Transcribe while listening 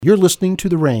You're listening to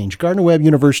The Range, Gardner Webb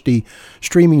University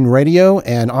streaming radio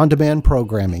and on-demand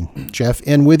programming. Jeff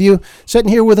in with you.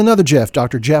 Sitting here with another Jeff,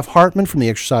 Dr. Jeff Hartman from the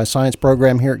Exercise Science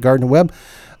program here at Gardner Webb.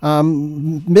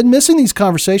 Been missing these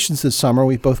conversations this summer.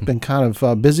 We've both been kind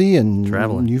of busy and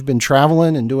traveling. You've been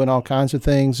traveling and doing all kinds of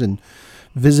things and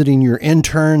visiting your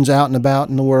interns out and about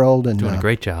in the world. And doing a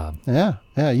great job. Yeah,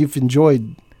 you've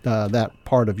enjoyed that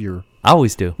part of your I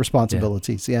always do.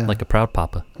 Responsibilities, yeah. Like a proud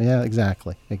papa. Yeah,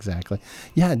 exactly.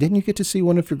 Yeah, didn't you get to see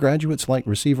one of your graduates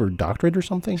receive her doctorate or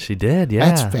something? She did, yeah.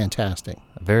 That's fantastic.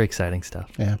 Very exciting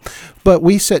stuff. Yeah. But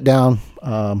we sit down,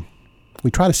 we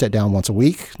try to sit down once a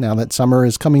week. Now that summer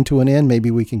is coming to an end,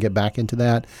 maybe we can get back into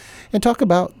that and talk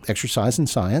about exercise and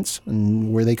science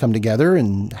and where they come together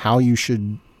and how you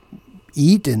should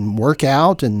eat and work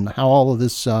out and how all of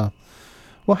this, how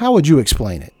would you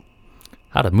explain it?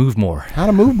 How to move more.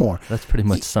 That's pretty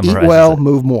much summarizes Eat well, it.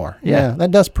 move more. Yeah,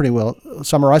 that does pretty well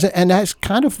summarize it. And that's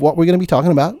kind of what we're going to be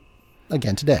talking about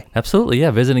again today. Absolutely,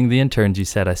 yeah. Visiting the interns, you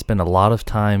said I spend a lot of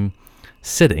time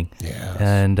sitting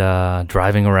and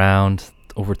driving around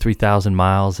over 3,000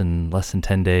 miles in less than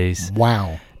 10 days.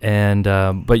 Wow. And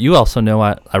but you also know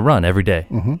I run every day,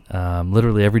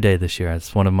 literally every day this year.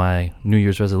 It's one of my New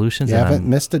Year's resolutions. You haven't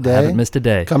missed a day? I haven't missed a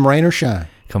day. Come rain or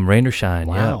shine.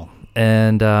 Wow. Yeah.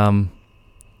 And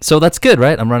so that's good,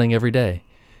 right? I'm running every day.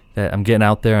 I'm getting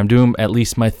out there. I'm doing at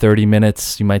least my 30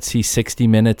 minutes. You might see 60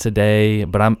 minutes a day,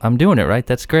 but I'm doing it, right?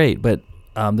 That's great. But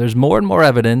there's more and more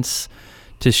evidence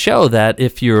to show that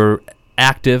if you're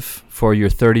active for your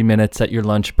 30 minutes at your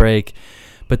lunch break,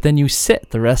 but then you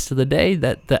sit the rest of the day,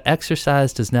 that the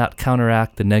exercise does not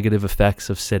counteract the negative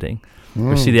effects of sitting.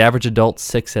 We see the average adult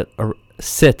sits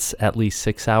at least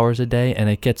 6 hours a day, and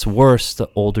it gets worse the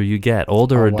older you get.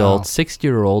 Older adults, 60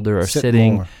 or older, are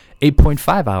sitting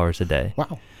 8.5 hours a day.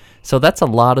 Wow. So that's a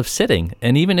lot of sitting.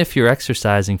 And even if you're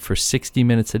exercising for 60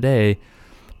 minutes a day,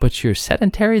 but you're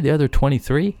sedentary the other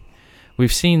 23,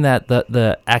 we've seen that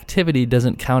the activity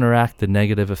doesn't counteract the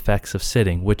negative effects of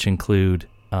sitting, which include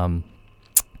insulin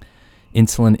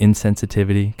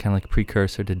insensitivity, kind of like a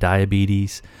precursor to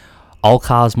diabetes,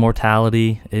 all-cause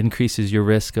mortality. It increases your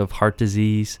risk of heart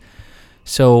disease.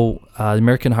 So the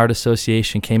American Heart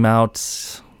Association came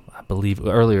out, I believe,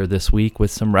 earlier this week with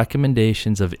some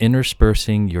recommendations of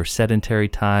interspersing your sedentary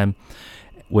time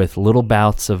with little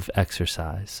bouts of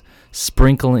exercise,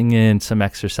 sprinkling in some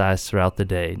exercise throughout the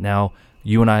day. Now,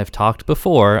 you and I have talked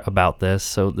before about this,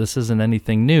 so this isn't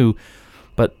anything new,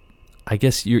 but I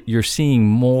guess you're seeing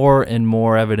more and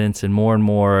more evidence and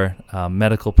more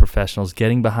medical professionals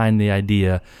getting behind the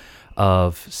idea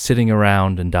of sitting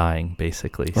around and dying,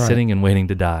 basically, sitting and waiting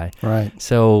to die. Right.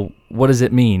 So what does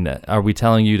it mean? Are we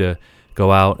telling you to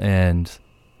go out and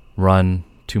run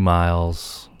 2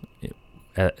 miles,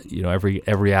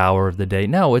 every hour of the day?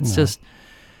 No, it's just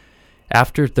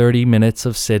after 30 minutes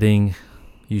of sitting,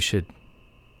 you should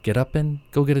get up and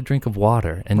go get a drink of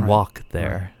water and walk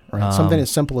there. Right. Something as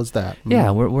simple as that.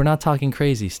 Yeah, we're not talking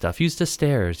crazy stuff. Use the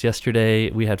stairs. Yesterday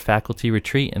we had faculty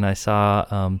retreat, and I saw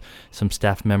some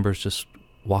staff members just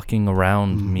walking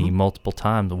around me multiple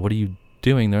times. What are you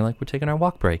doing? They're like, we're taking our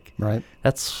walk break. Right.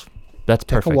 That's perfect.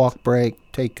 Take a walk break.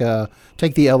 Take the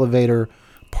elevator.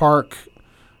 Park.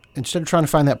 Instead of trying to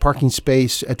find that parking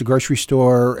space at the grocery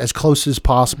store as close as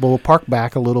possible, park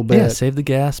back a little bit. Yeah, save the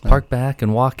gas, park back,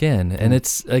 and walk in. And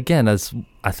it's, again, as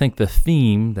I think the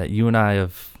theme that you and I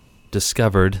have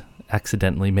discovered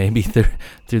accidentally maybe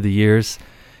through the years,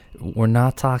 we're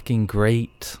not talking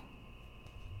great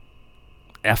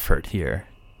effort here.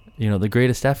 The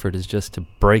greatest effort is just to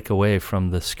break away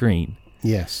from the screen.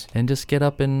 Yes. And just get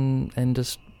up and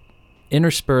just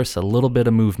intersperse a little bit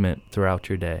of movement throughout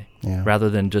your day, rather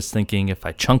than just thinking, if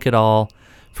I chunk it all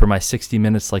for my 60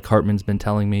 minutes like Hartman's been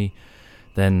telling me,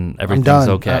 then everything's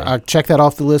okay. I check that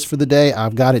off the list for the day.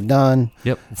 I've got it done.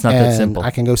 Yep, it's not that simple. I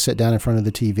can go sit down in front of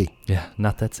the TV. Yeah,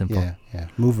 not that simple. Yeah,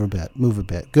 move a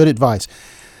bit. Good advice.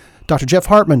 Dr. Jeff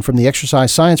Hartman from the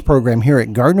Exercise Science program here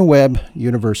at Gardner Webb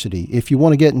University. If you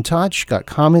want to get in touch, got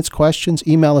comments, questions,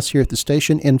 email us here at the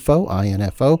station, info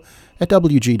at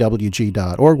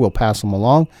wgwg.org. We'll pass them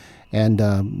along.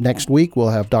 And next week, we'll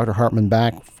have Dr. Hartman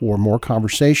back for more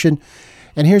conversation.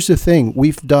 And here's the thing.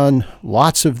 We've done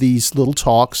lots of these little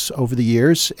talks over the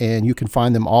years, and you can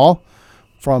find them all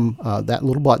from that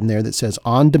little button there that says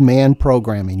On-Demand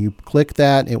Programming. You click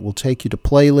that, it will take you to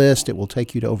playlist. It will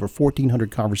take you to over 1,400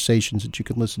 conversations that you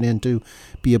can listen into,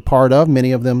 be a part of.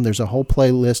 Many of them, there's a whole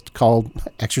playlist called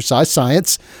Exercise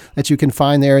Science that you can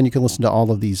find there, and you can listen to all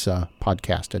of these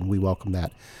podcasts, and we welcome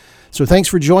that. So thanks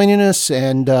for joining us,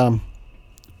 and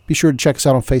be sure to check us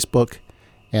out on Facebook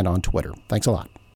and on Twitter. Thanks a lot.